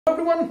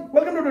Everyone,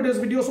 welcome to today's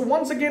video. So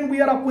once again we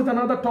are up with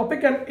another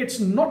topic, and it's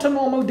not a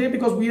normal day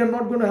because we are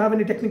not going to have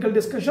any technical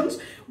discussions.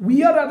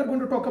 We are rather going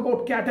to talk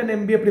about CAT and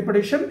MBA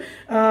preparation.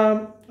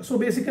 So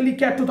basically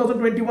CAT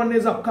 2021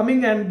 is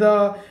upcoming, and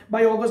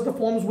by August the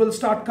forms will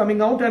start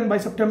coming out, and by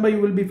September you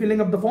will be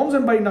filling up the forms,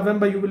 and by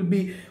November you will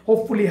be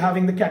hopefully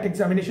having the CAT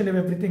examination if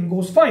everything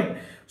goes fine.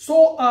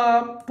 So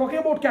talking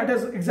about CAT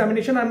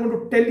examination, I'm going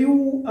to tell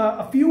you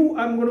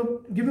I'm going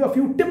to give you a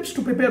few tips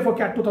to prepare for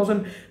CAT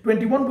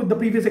 2021 with the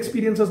previous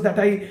experiences that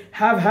I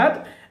have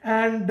had.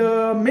 And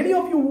many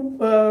of you,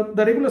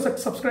 the regular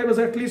subscribers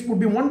at least, would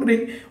be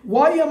wondering,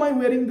 why am I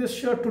wearing this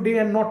shirt today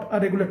and not a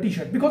regular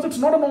t-shirt? Because it's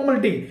not a normal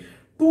day.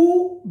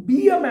 To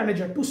be a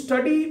manager, to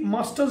study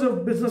Masters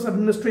of Business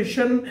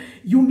Administration,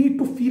 you need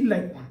to feel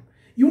like one.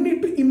 You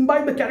need to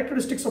imbibe the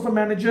characteristics of a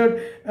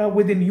manager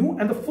within you.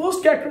 And the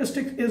first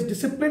characteristic is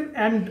discipline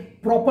and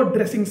proper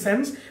dressing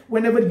sense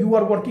whenever you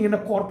are working in a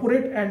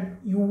corporate and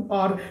you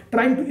are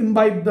trying to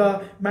imbibe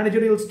the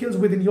managerial skills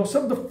within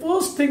yourself. The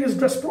first thing is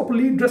dress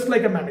properly, dress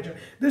like a manager.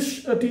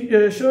 This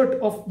shirt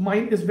of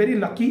mine is very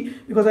lucky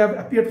because I have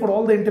appeared for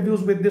all the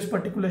interviews with this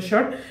particular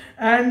shirt.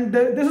 And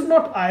this is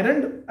not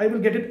ironed. I will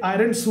get it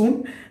ironed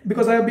soon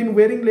because I have been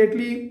wearing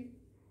lately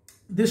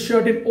this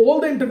shirt in all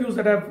the interviews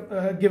that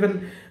I've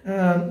given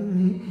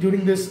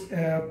during this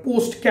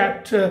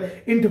post-CAT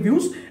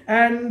interviews,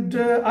 and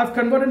I've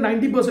converted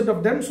 90%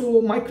 of them.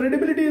 So my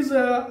credibility is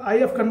I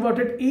have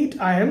converted 8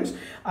 IIMs.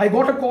 I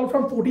got a call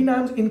from 14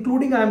 IIMs,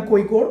 including IIM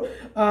Kozhikode.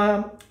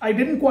 I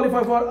didn't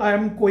qualify for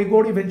IIM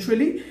Kozhikode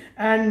eventually,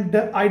 and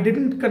I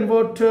didn't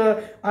convert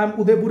IIM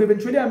Udaipur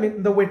eventually. I'm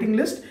in the waiting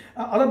list.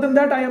 Other than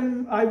that,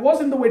 I was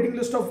in the waiting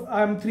list of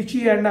IIM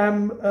Trichy and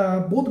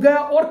IIM Bodh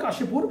Gaya or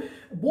Kashipur.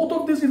 Both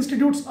of these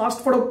institutes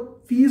asked for a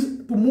fees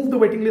to move the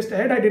waiting list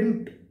ahead. I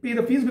didn't pay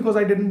the fees because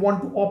I didn't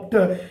want to opt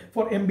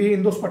for MBA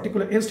in those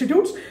particular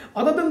institutes.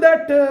 Other than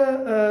that,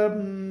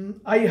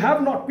 I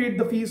have not paid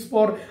the fees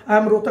for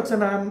IIM Rohtak's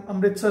and IIM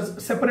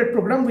Amritsar's separate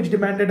program, which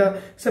demanded a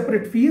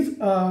separate fees.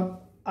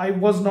 I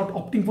was not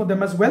opting for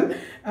them as well.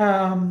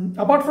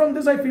 Apart from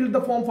this, I filled the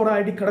form for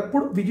IIT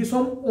Kharagpur,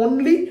 VGSoM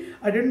only.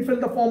 I didn't fill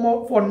the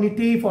form for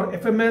NITI, for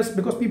FMS,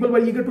 because people were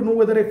eager to know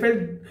whether I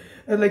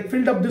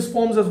filled up these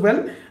forms as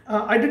well.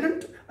 I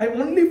didn't. I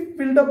only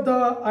filled up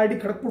the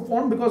IIT Kharagpur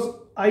form because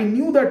I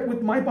knew that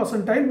with my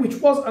percentile, which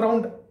was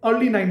around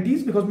early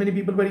 90s, because many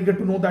people were eager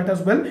to know that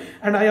as well,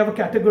 and I have a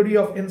category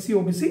of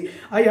NC-OBC,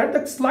 I had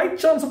that slight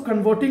chance of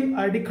converting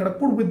IIT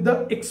Kharagpur with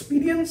the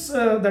experience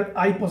that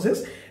I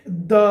possess.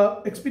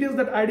 The experience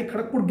that IIT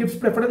Kharagpur gives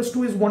preference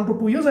to is 1 to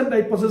 2 years, and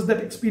I possess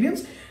that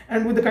experience.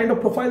 And with the kind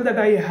of profile that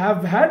I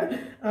have had,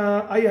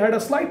 I had a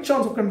slight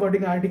chance of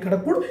converting IIT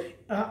Kharagpur.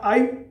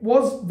 I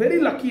was very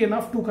lucky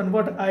enough to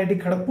convert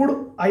IIT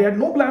Kharagpur. I had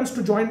no plans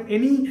to join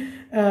any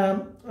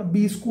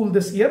B school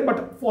this year,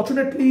 but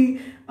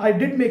fortunately I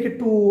did make it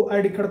to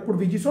IIT Kharagpur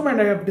VGSoM,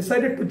 and I have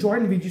decided to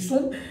join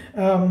VGSoM.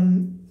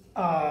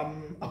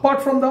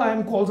 Apart from the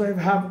IIM calls, I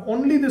have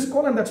only this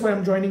call, and that's why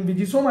I'm joining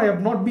VGSoM. I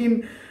have not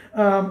been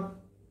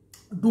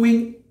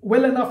doing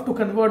well enough to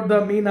convert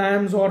the main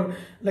IIMs or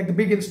like the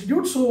big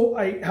institutes, so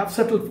I have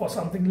settled for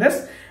something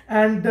less.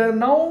 And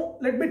now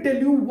let me tell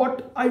you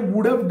what I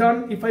would have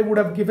done if I would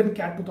have given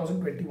CAT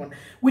 2021,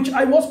 which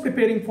I was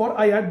preparing for.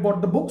 I had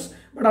bought the books,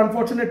 but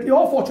unfortunately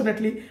or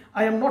fortunately,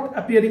 I am not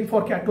appearing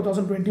for CAT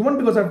 2021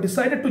 because I've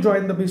decided to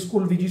join the big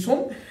school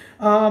VGSoM.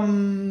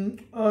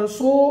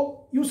 So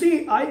you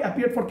see, I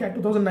appeared for CAT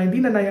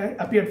 2019 and I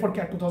appeared for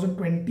CAT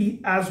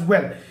 2020 as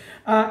well.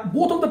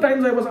 Both of the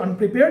times I was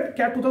unprepared.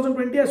 CAT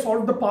 2020, I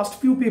solved the past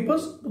few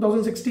papers,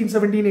 2016,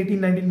 17,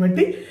 18, 19,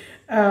 20,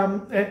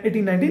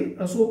 18,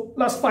 19. So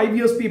last 5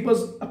 years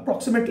papers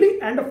approximately,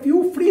 and a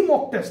few free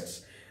mock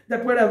tests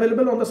that were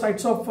available on the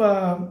sites of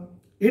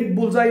Hit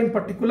Bullseye in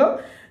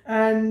particular,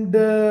 and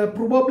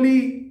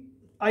probably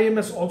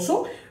IMS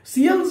also.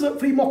 CL's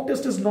free mock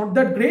test is not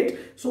that great,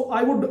 so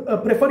I would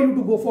prefer you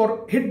to go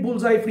for Hit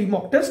Bullseye free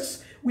mock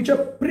tests, which are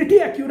pretty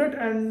accurate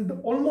and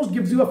almost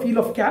gives you a feel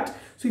of CAT.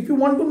 So if you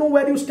want to know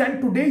where you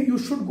stand today, you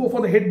should go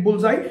for the Hit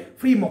Bullseye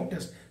free mock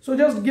test. So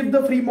just give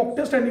the free mock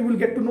test and you will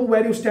get to know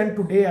where you stand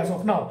today as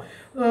of now.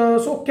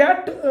 So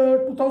CAT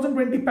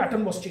 2020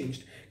 pattern was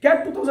changed.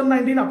 CAT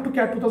 2019, up to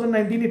CAT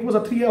 2019, it was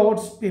a 3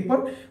 hours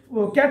paper.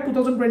 CAT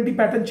 2020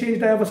 pattern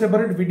changed. I have a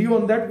separate video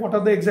on that. What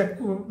are the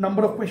exact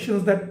number of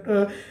questions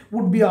that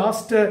would be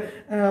asked?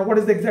 What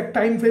is the exact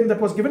time frame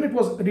that was given? It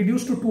was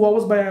reduced to 2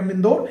 hours by IIM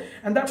Indore,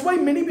 and that's why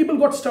many people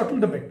got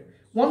startled a bit.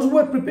 Ones who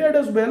were prepared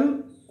as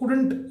well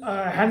couldn't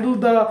handle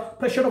the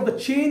pressure of the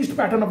changed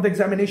pattern of the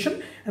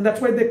examination, and that's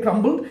why they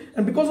crumbled,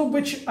 and because of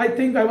which I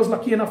think I was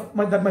lucky enough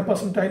that my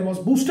percentile was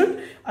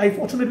boosted. I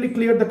fortunately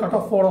cleared the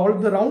cutoff for all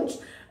the rounds,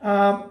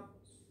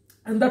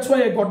 and that's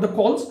why I got the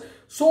calls.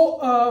 So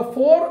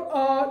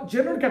for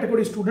general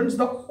category students,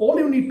 all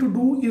you need to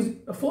do is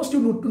first you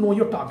need to know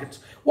your targets.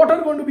 What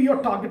are going to be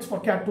your targets for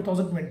CAT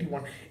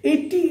 2021?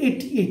 80,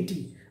 80,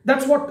 80.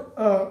 That's what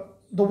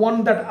the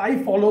one that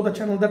I follow, the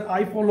channel that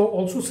I follow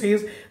also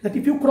says that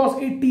if you cross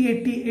 80,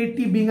 80,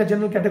 80 being a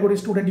general category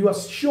student, you are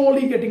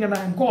surely getting an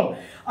IIM call.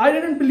 I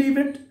didn't believe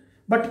it.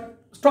 But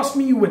trust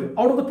me, you will.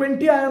 Out of the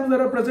 20 IIMs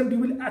that are present, you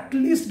will at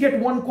least get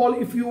one call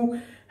if you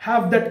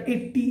have that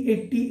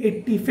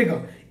 80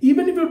 figure.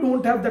 Even if you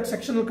don't have that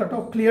sectional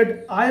cutoff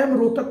cleared, IIM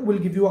Rohtak will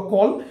give you a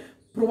call,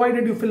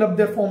 provided you fill up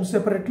their form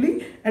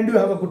separately and you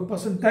have a good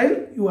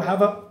percentile. You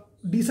have a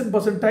decent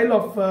percentile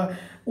of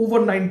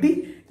over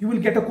 90. You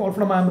will get a call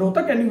from IIM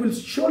Rohtak and you will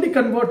surely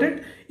convert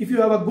it if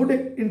you have a good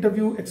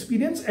interview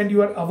experience and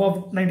you are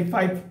above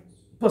 95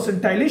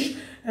 percentile-ish.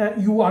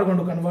 You are going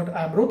to convert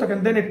IIM Rohtak,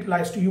 and then it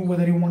lies to you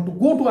whether you want to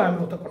go to IIM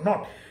Rohtak or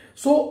not.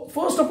 So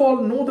first of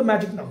all, know the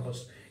magic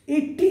numbers.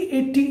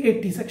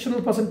 80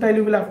 sectional percentile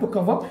you will have to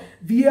cover.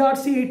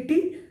 VARC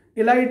 80,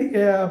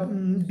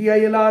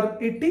 DILR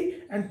 80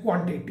 and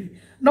Quant 80.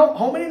 Now,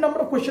 how many number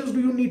of questions do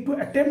you need to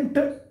attempt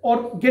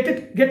or get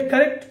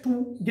correct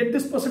to get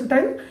this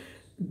percentile?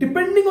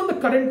 Depending on the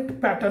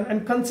current pattern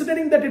and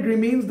considering that it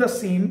remains the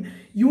same,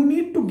 you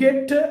need to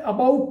get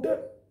about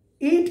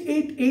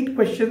 8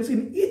 questions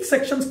in each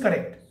sections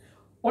correct,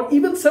 or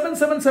even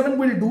 7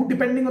 will do,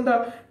 depending on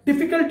the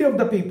difficulty of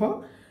the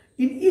paper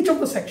in each of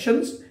the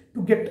sections,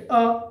 to get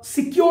a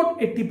secured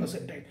 80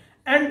 percentile.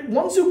 And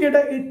once you get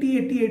a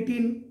 80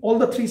 in all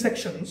the 3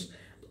 sections,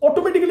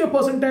 automatically your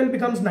percentile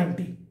becomes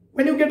 90.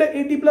 When you get a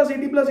 80 plus,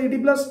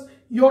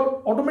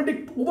 your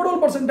automatic overall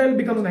percentile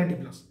becomes 90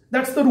 plus.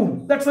 That's the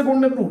rule. That's the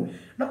golden rule.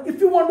 Now, if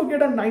you want to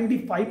get a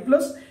 95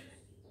 plus,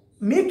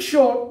 make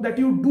sure that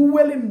you do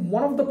well in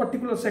one of the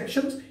particular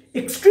sections,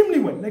 extremely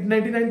well, like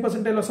 99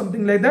 percentile or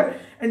something like that,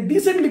 and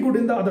decently good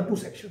in the other 2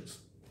 sections.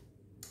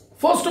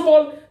 First of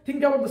all,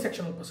 think about the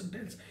sectional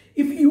percentiles.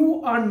 If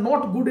you are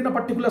not good in a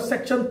particular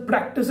section,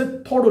 practice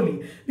it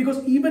thoroughly,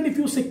 because even if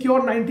you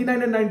secure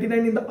 99 and 99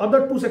 in the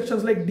other 2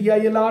 sections like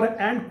DILR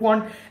and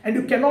Quant, and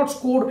you cannot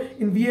score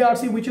in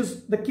VARC, which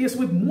is the case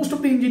with most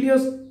of the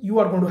engineers, you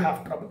are going to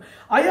have trouble.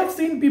 I have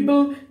seen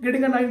people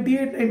getting a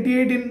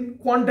 98 in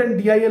Quant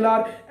and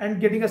DILR and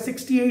getting a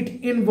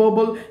 68 in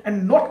verbal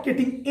and not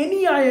getting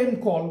any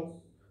IIM call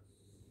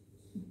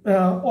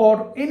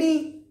or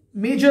any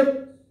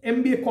major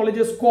MBA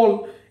colleges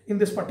call in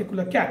this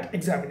particular CAT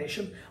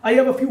examination. I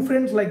have a few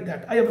friends like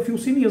that. I have a few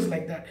seniors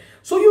like that.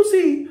 So you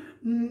see,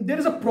 there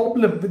is a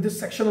problem with this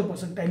sectional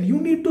percentile. You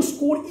need to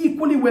score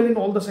equally well in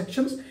all the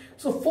sections.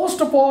 So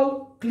first of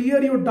all,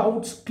 clear your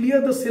doubts,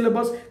 clear the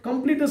syllabus,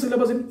 complete the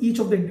syllabus in each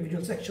of the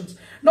individual sections.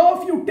 Now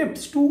a few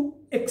tips to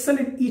excel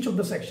in each of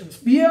the sections.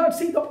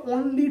 VARC, the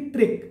only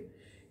trick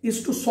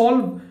is to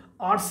solve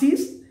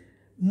RCs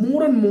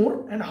more and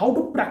more, and how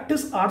to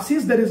practice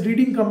RCs. There is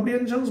reading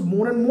comprehensions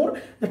more and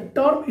more. The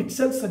term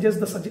itself suggests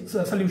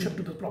the solution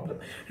to the problem.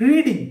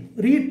 Reading,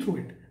 read through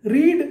it.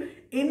 Read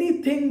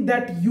anything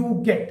that you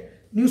get.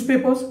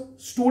 Newspapers,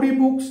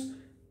 storybooks,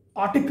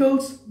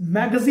 articles,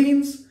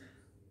 magazines,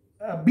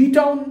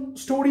 B-Town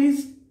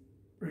stories.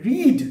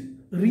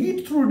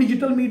 Read through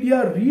digital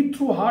media, read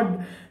through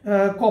hard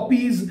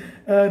copies,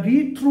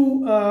 read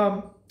through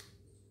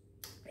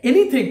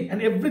anything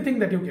and everything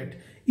that you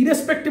get,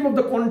 irrespective of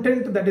the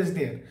content that is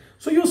there.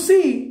 So you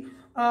see,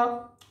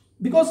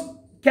 because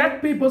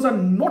CAT papers are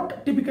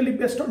not typically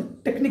based on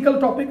technical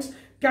topics,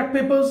 CAT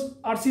papers,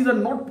 RCs are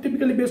not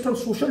typically based on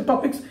social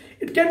topics.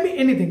 It can be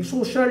anything: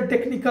 social,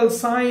 technical,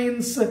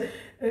 science,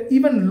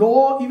 even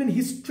law, even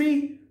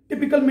history.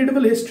 Typical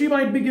medieval history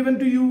might be given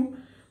to you.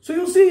 So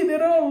you see,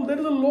 there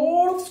is a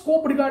lot of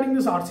scope regarding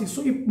this RC.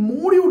 So if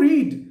more you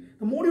read,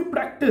 the more you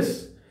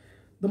practice,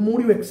 the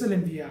more you excel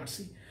in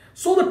VARC.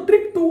 So the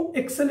trick to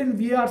excel in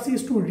VARC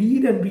is to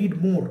read and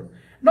read more.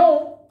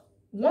 Now,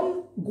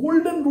 one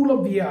golden rule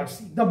of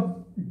VARC: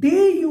 the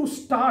day you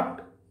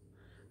start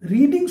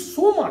reading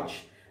so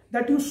much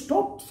that you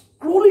stop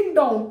scrolling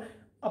down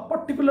a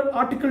particular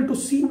article to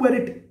see where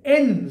it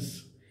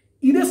ends,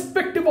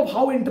 irrespective of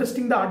how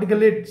interesting the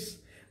article is.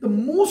 The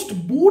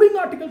most boring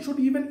article should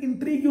even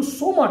intrigue you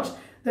so much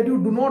that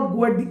you do not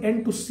go at the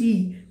end to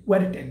see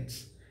where it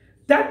ends.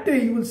 That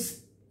day you will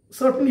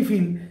certainly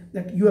feel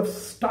that you have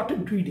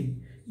started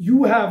reading.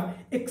 You have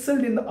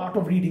excelled in the art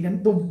of reading.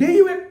 And the day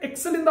you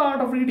excel in the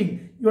art of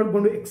reading, you are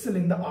going to excel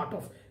in the art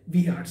of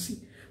VARC.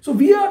 So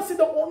VARC,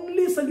 the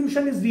only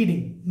solution is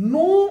reading.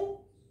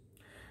 No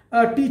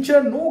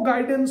teacher, no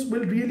guidance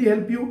will really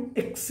help you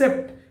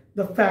except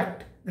the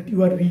fact that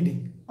you are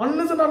reading.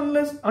 Unless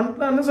and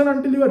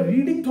until you are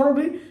reading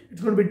thoroughly,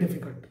 it's going to be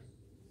difficult.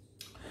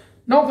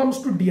 Now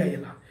comes to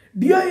DILR.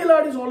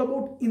 DILR is all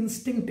about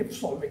instinctive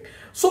solving.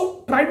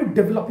 So try to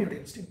develop your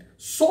instinct.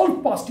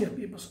 Solve past year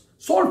papers.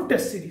 Solve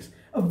test series.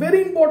 A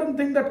very important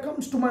thing that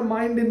comes to my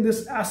mind in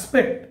this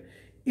aspect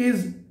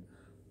is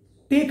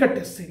take a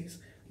test series.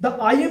 The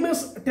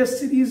IMS test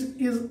series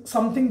is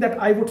something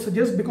that I would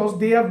suggest because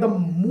they have the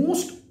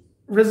most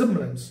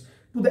resemblance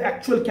to the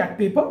actual CAT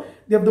paper.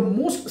 They have the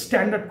most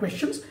standard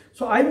questions.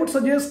 So I would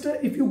suggest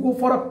if you go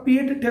for a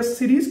paid test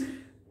series,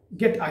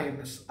 get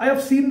IMS. I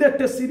have seen their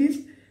test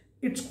series.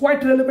 It's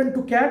quite relevant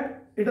to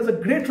CAT. It has a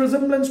great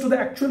resemblance to the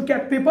actual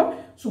CAT paper.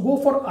 So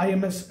go for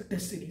IMS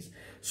test series.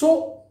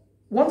 So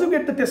once you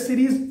get the test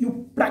series,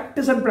 you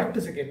practice and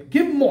practice again.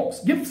 Give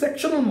mocks, give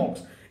sectional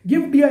mocks,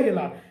 give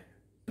DILR.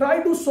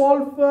 Try to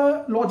solve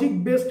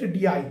logic-based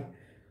DI.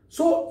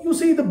 So you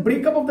see the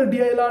breakup of the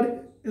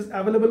DILR is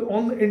available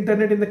on the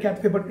internet in the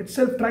CAT paper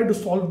itself. Try to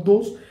solve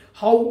those.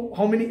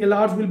 How many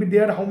LRs will be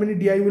there, how many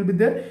DI will be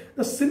there.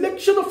 The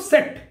selection of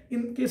set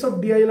in case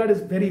of DILR is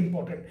very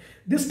important.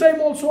 This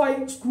time also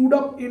I screwed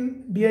up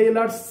in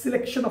DILR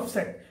selection of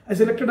set. I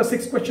selected a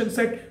 6-question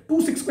set, 2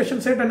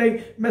 6-question set, and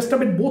I messed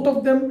up in both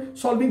of them,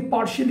 solving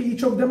partially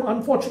each of them.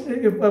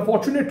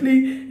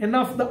 Fortunately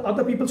enough, the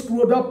other people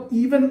screwed up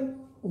even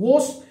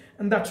worse,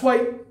 and that's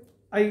why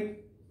I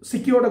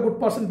secured a good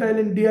percentile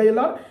in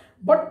DILR.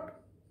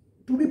 But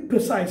to be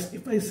precise,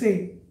 if I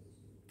say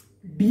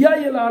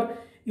DILR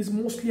is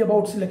mostly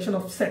about selection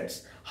of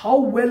sets, how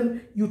well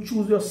you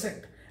choose your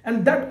set,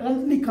 and that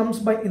only comes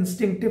by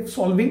instinctive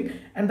solving,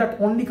 and that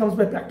only comes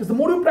by practice. The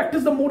more you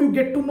practice, the more you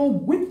get to know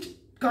which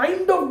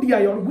kind of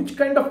DI or which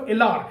kind of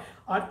LR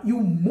are you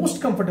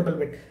most comfortable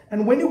with,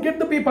 and when you get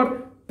the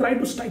paper, try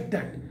to strike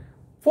that.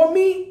 For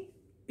me,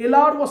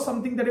 LR was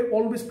something that I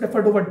always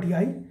preferred over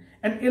DI,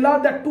 and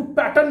LR, that too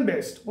pattern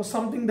based, was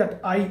something that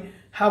I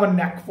have a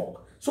knack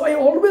for. So I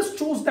always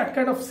chose that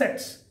kind of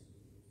sets.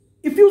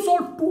 If you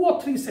solve 2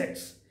 or 3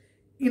 sets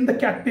in the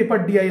CAT paper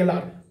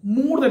DILR,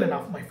 more than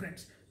enough, my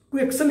friends. To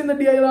excel in the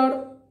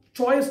DILR,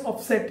 choice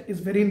of set is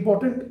very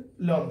important.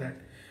 Learn that.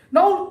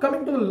 Now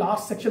coming to the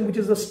last section, which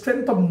is the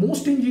strength of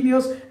most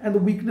engineers and the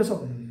weakness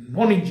of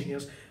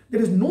non-engineers.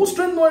 There is no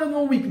strength nor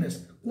no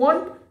weakness.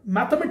 Quant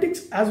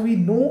mathematics, as we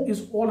know,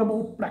 is all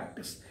about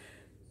practice.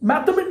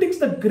 Mathematics,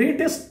 the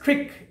greatest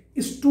trick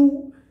is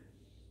to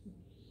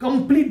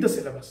complete the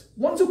syllabus.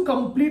 Once you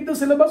complete the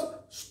syllabus,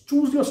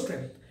 choose your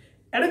strength.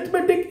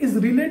 Arithmetic is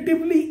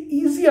relatively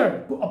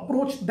easier to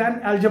approach than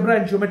algebra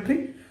and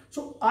geometry.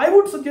 So I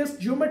would suggest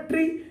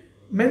geometry,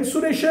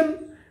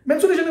 mensuration.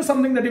 Mensuration is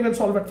something that you can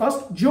solve at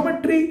first.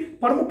 Geometry,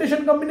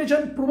 permutation,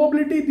 combination,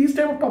 probability, these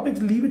type of topics,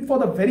 leave it for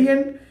the very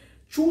end.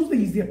 Choose the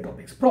easier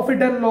topics.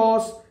 Profit and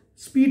loss,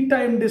 speed,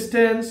 time,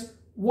 distance,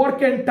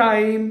 work and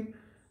time,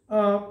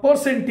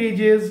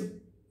 percentages,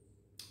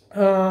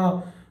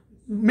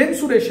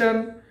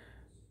 mensuration,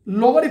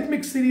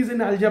 logarithmic series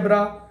in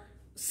algebra,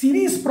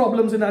 series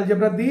problems in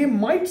algebra. They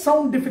might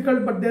sound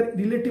difficult, but they're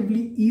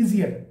relatively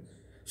easier.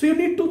 So you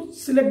need to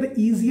select the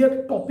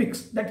easier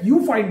topics that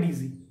you find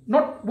easy,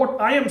 not what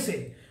I am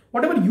saying.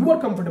 Whatever you are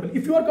comfortable.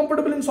 If you are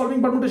comfortable in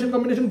solving permutation,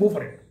 combination, go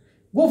for it.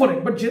 Go for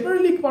it. But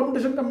generally,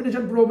 permutation,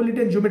 combination,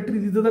 probability, and geometry,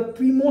 these are the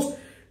 3 most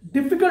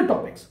difficult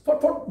topics.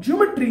 For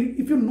geometry,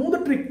 if you know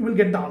the trick, you will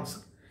get the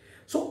answer.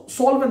 So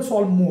solve and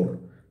solve more.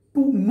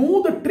 To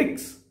know the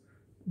tricks,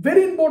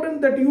 very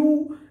important that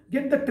you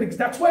get the tricks.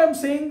 That's why I'm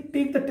saying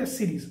take the test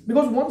series,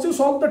 because once you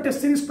solve the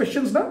test series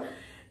questions now,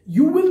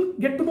 you will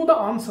get to know the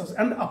answers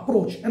and the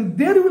approach, and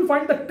there you will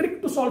find the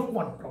trick to solve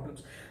quant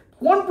problems.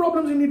 Quant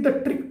problems, you need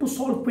the trick to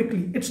solve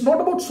quickly. It's not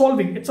about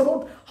solving, it's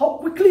about how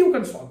quickly you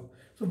can solve.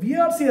 So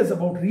VARC is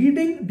about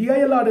reading,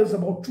 DILR is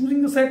about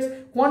choosing the sets,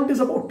 quant is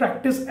about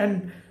practice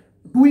and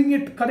doing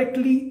it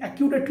correctly,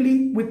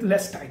 accurately with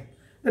less time.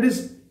 That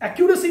is,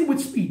 accuracy with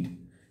speed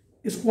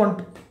is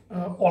quant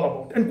all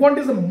about, and quant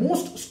is the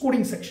most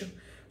scoring section.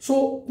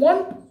 So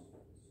quant,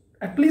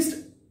 at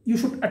least you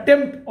should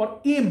attempt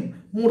or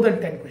aim more than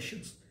 10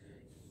 questions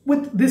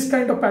with this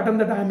kind of pattern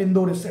that IIM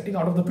Indore is setting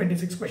out of the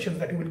 26 questions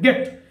that you will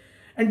get.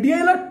 And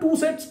DILR 2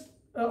 sets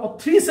or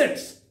 3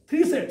 sets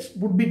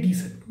would be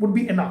decent, would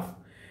be enough.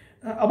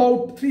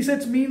 About 3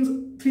 sets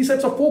means 3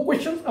 sets of 4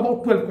 questions,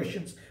 about 12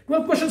 questions.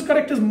 12 questions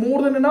correct is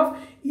more than enough.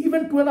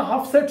 Even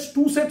 2.5 sets,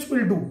 2 sets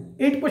will do.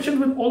 8 questions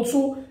will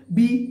also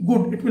be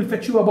good. It will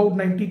fetch you about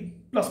 90+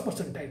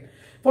 percentile.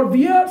 For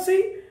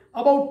VARC,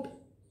 about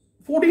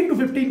 14 to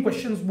 15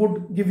 questions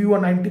would give you a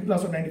 90+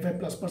 or 95+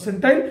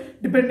 percentile,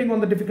 depending on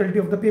the difficulty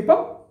of the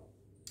paper.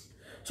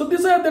 So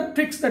these are the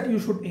tricks that you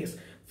should ace.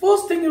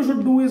 First thing you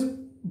should do is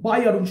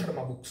buy Arun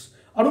Sharma books.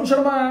 Arun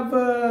Sharma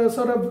have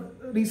sort of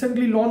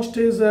recently launched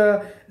his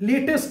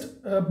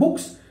latest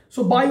books.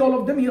 So buy all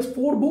of them. He has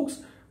 4 books: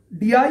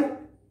 DI,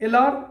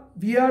 LR,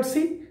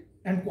 VARC,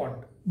 and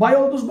Quant. Buy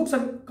all those books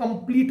and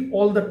complete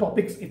all the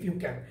topics if you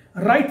can,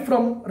 right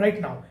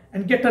now,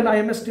 and get an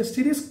IMS test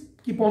series.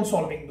 Keep on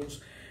solving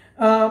those.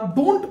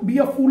 Don't be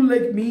a fool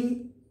like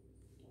me.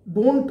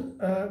 Don't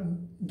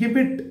give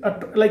it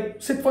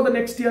like sit for the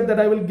next year, that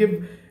I will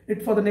give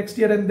it for the next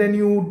year, and then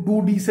you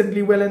do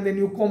decently well and then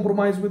you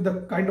compromise with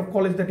the kind of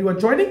college that you are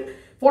joining.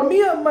 For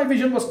me, my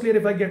vision was clear.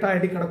 If I get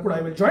IIT Kharagpur,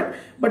 I will join.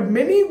 But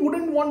many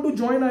wouldn't want to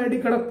join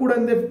IIT Kharagpur,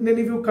 and then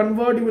if you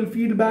convert, you will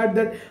feel bad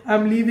that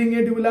I'm leaving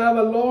it. You will have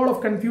a lot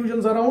of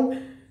confusions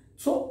around.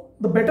 So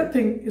the better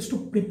thing is to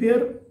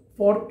prepare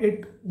for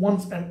it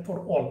once and for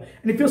all.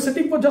 And if you're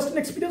sitting for just an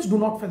experience, do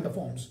not fill the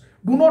forms.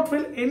 Do not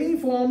fill any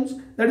forms.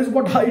 That is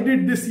what I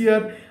did this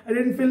year. I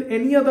didn't fill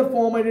any other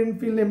form. I didn't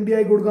fill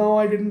MDI Gurgaon.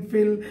 I didn't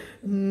fill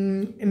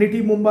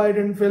NIT Mumbai. I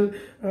didn't fill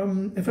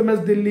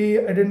FMS Delhi.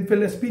 I didn't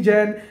fill SP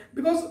Jain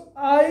because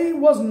I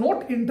was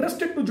not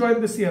interested to join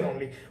this year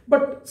only.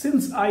 But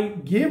since I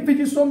gave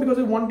VGSoM because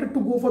I wanted to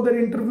go for their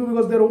interview,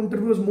 because their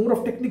interview was more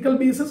of technical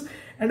basis,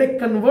 and I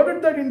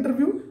converted that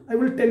interview. I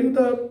will tell you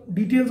the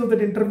details of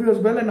that interview as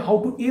well and how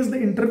to ace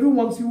the interview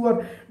once you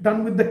are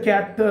done with the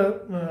CAT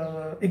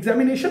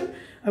examination.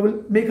 I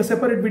will make a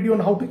separate video on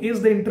how to ace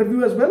the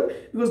interview as well,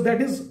 because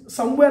that is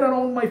somewhere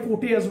around my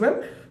forte as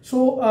well.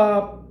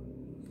 So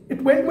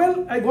it went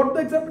well. I got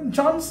the exam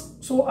chance,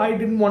 so I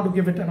didn't want to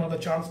give it another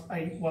chance.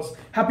 I was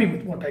happy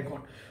with what I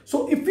got.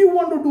 So if you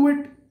want to do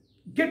it,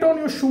 get on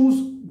your shoes,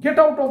 get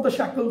out of the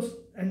shackles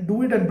and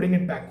do it and bring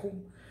it back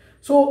home.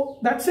 So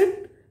that's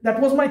it. That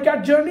was my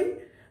CAT journey,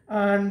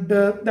 and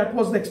that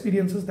was the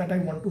experiences that I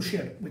want to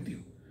share with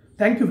you.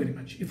 Thank you very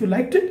much. If you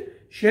liked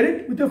it, share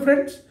it with your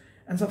friends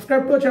and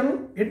subscribe to our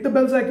channel. Hit the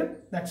bell icon.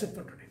 That's it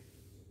for today.